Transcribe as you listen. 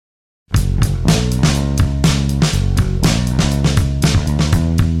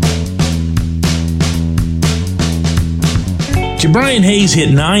Ke'Bryan Hayes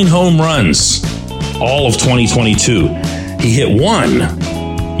hit 9 home runs all of 2022. He hit one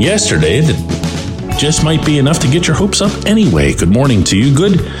yesterday that just might be enough to get your hopes up anyway. Good morning to you.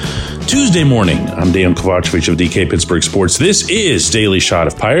 Good Tuesday morning. I'm Dan Kovacevic of DK Pittsburgh Sports. This is Daily Shot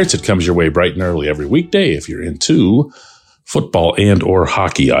of Pirates. It comes your way bright and early every weekday if you're into football and or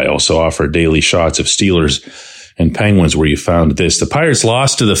hockey. I also offer daily shots of Steelers and Penguins where you found this. The Pirates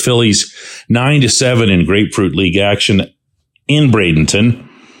lost to the Phillies 9-7 in Grapefruit League action in Bradenton.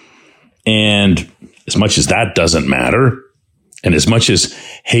 And as much as that doesn't matter, and as much as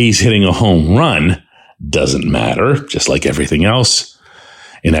Hayes hitting a home run doesn't matter, just like everything else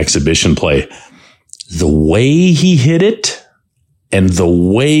in exhibition play, the way he hit it and the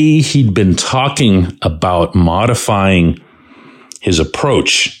way he'd been talking about modifying his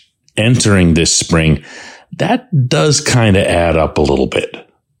approach entering this spring, that does kind of add up a little bit.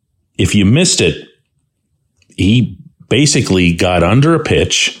 If you missed it, he basically got under a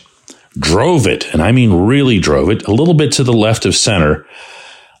pitch, drove it, and I mean really drove it, a little bit to the left of center,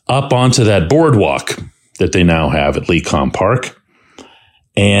 up onto that boardwalk that they now have at Lecom Park.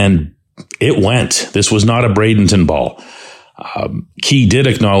 And it went. This was not a Bradenton ball. Key did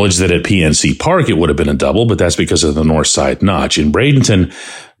acknowledge that at PNC Park it would have been a double, but that's because of the north side notch. In Bradenton,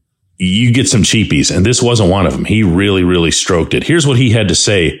 you get some cheapies, and this wasn't one of them. He really, really stroked it. Here's what he had to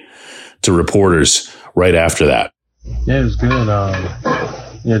say to reporters right after that. Yeah, it was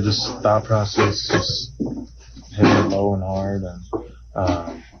good. Just thought process, just hitting it low and hard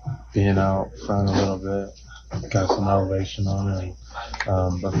and being out front a little bit. Got some elevation on it.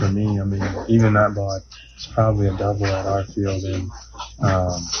 But for me, I mean, even that ball, it's probably a double at our field in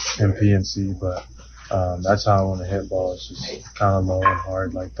PNC, but that's how I want to hit balls, just kind of low and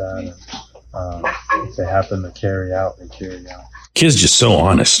hard like that. And if they happen to carry out, they carry out. Kid's just so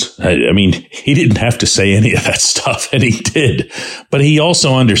honest. I mean, he didn't have to say any of that stuff, and he did. But he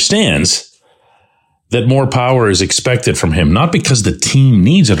also understands that more power is expected from him, not because the team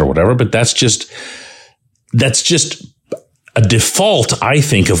needs it or whatever, but that's just a default, I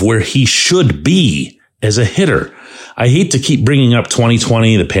think, of where he should be as a hitter. I hate to keep bringing up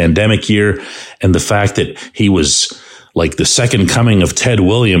 2020, the pandemic year, and the fact that he was like the second coming of Ted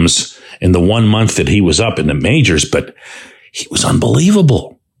Williams in the 1 month that he was up in the majors, but he was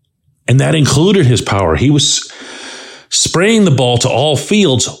unbelievable. And that included his power. He was spraying the ball to all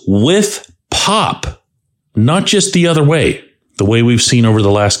fields with pop, not just the other way, the way we've seen over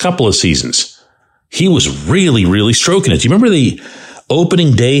the last couple of seasons. He was really, really stroking it. Do you remember the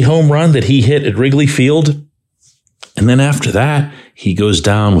opening day home run that he hit at Wrigley Field? And then after that, he goes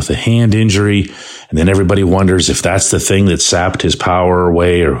down with a hand injury. And then everybody wonders if that's the thing that sapped his power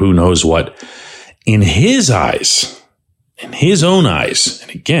away or who knows what. In his eyes, in his own eyes, and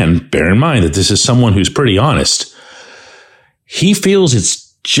again, bear in mind that this is someone who's pretty honest, he feels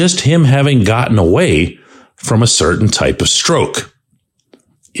it's just him having gotten away from a certain type of stroke.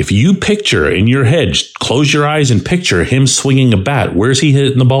 If you picture in your head, close your eyes and picture him swinging a bat, where's he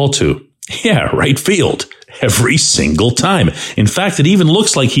hitting the ball to? Yeah, right field. Every single time. In fact, it even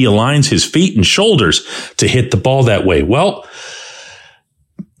looks like he aligns his feet and shoulders to hit the ball that way. Well,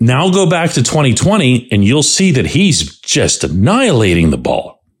 now go back to 2020 and you'll see that he's just annihilating the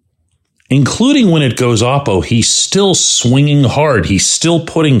ball. Including when it goes oppo, he's still swinging hard. He's still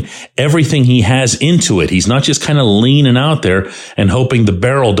putting everything he has into it. He's not just kind of leaning out there and hoping the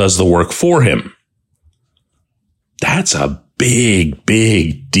barrel does the work for him. That's a big,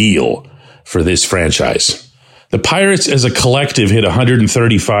 big deal for this franchise. The Pirates as a collective hit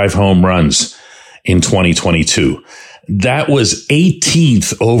 135 home runs in 2022. That was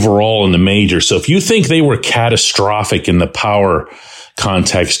 18th overall in the major. So if you think they were catastrophic in the power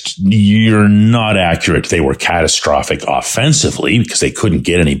context, you're not accurate. They were catastrophic offensively because they couldn't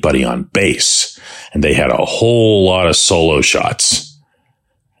get anybody on base. And they had a whole lot of solo shots.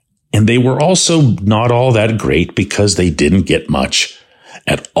 And they were also not all that great because they didn't get much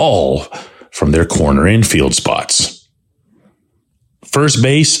at all from their corner infield spots. First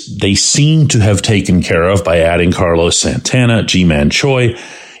base, they seem to have taken care of by adding Carlos Santana, Ji-Man Choi.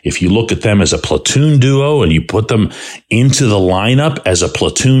 If you look at them as a platoon duo and you put them into the lineup as a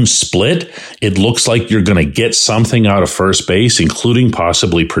platoon split, it looks like you're going to get something out of first base, including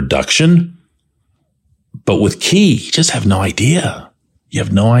possibly production. But with Key, you just have no idea. You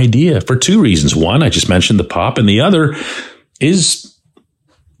have no idea for two reasons. One, I just mentioned the pop, and the other is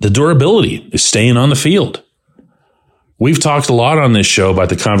the durability, is staying on the field. We've talked a lot on this show about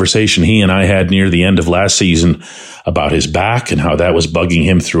the conversation he and I had near the end of last season about his back and how that was bugging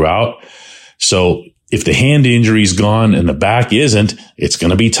him throughout. So if the hand injury's gone and the back isn't, it's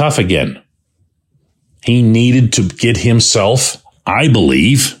going to be tough again. He needed to get himself, I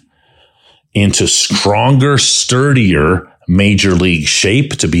believe, into stronger, sturdier major league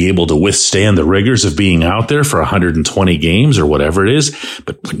shape to be able to withstand the rigors of being out there for 120 games or whatever it is.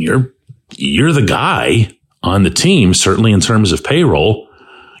 But when you're the guy on the team, certainly in terms of payroll,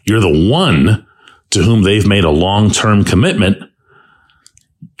 you're the one to whom they've made a long-term commitment.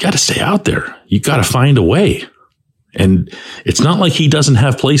 You got to stay out there. You got to find a way. And it's not like he doesn't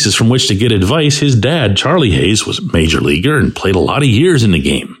have places from which to get advice. His dad, Charlie Hayes, was a major leaguer and played a lot of years in the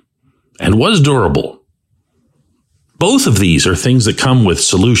game and was durable. Both of these are things that come with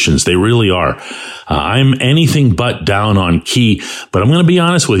solutions. They really are. I'm anything but down on Key, but I'm going to be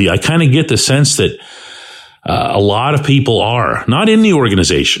honest with you. I kind of get the sense that a lot of people are, not in the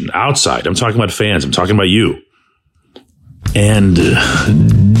organization, outside. I'm talking about fans. I'm talking about you. And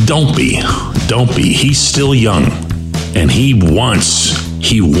don't be. He's still young, and he wants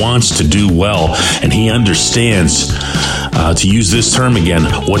to do well, and he understands, to use this term again,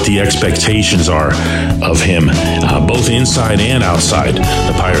 what the expectations are of him, both inside and outside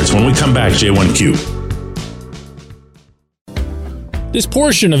the Pirates. When we come back, J1Q. This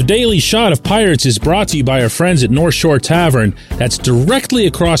portion of Daily Shot of Pirates is brought to you by our friends at North Shore Tavern. That's directly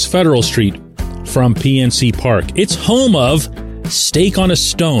across Federal Street from PNC Park. It's home of Steak on a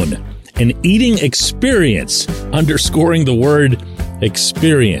Stone, an eating experience, underscoring the word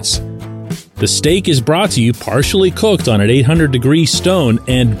experience. The steak is brought to you partially cooked on an 800-degree stone,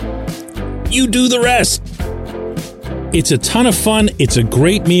 and you do the rest. It's a ton of fun, it's a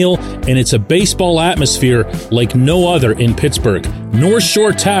great meal, and it's a baseball atmosphere like no other in Pittsburgh. North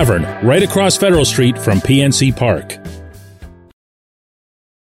Shore Tavern, right across Federal Street from PNC Park.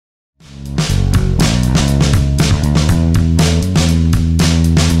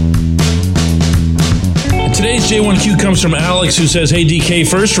 Today's J1Q comes from Alex, who says, "Hey DK,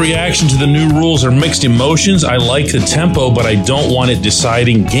 first reaction to the new rules are mixed emotions. I like the tempo, but I don't want it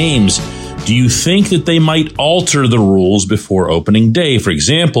deciding games. Do you think that they might alter the rules before opening day? For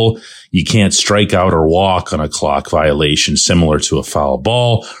example, you can't strike out or walk on a clock violation similar to a foul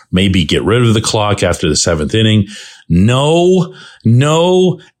ball. Maybe get rid of the clock after the 7th inning. No,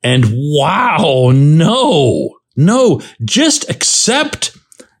 and wow, no. Just accept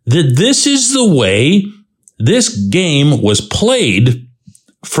that this is the way this game was played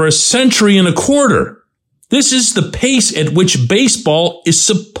for a century and a quarter. This is the pace at which baseball is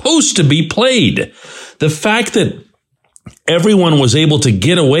supposed to be played. The fact that everyone was able to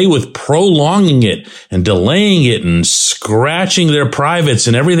get away with prolonging it and delaying it and scratching their privates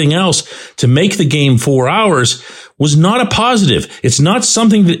and everything else to make the game 4 hours was not a positive. It's not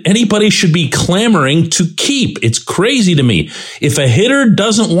something that anybody should be clamoring to keep. It's crazy to me. If a hitter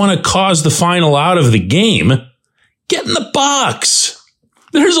doesn't want to cause the final out of the game, get in the box.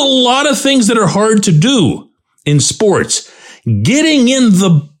 There's a lot of things that are hard to do in sports. Getting in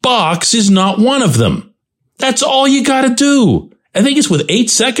the box is not one of them. That's all you got to do. I think it's with 8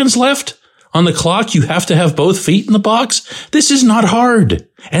 seconds left on the clock, you have to have both feet in the box. This is not hard.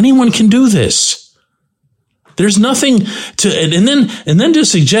 Anyone can do this. There's nothing to, and then to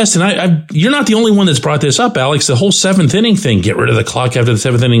suggest, and you're not the only one that's brought this up, Alex, the whole 7th inning thing, get rid of the clock after the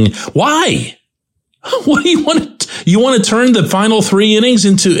 7th inning. Why? What do you want? You want to turn the final 3 innings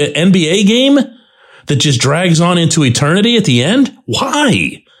into an NBA game that just drags on into eternity at the end?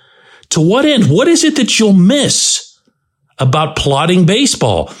 Why? To what end? What is it that you'll miss about plotting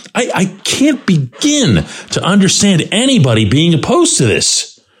baseball? I can't begin to understand anybody being opposed to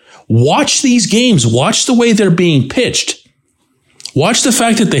this. Watch these games. Watch the way they're being pitched. Watch the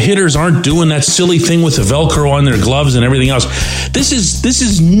fact that the hitters aren't doing that silly thing with the Velcro on their gloves and everything else. This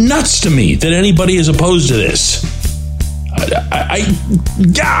is nuts to me that anybody is opposed to this.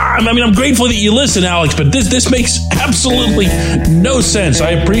 I'm grateful that you listen, Alex, but this makes absolutely no sense.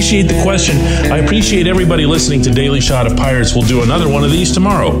 I appreciate the question. I appreciate everybody listening to Daily Shot of Pirates. We'll do another one of these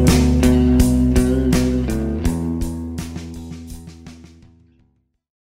tomorrow.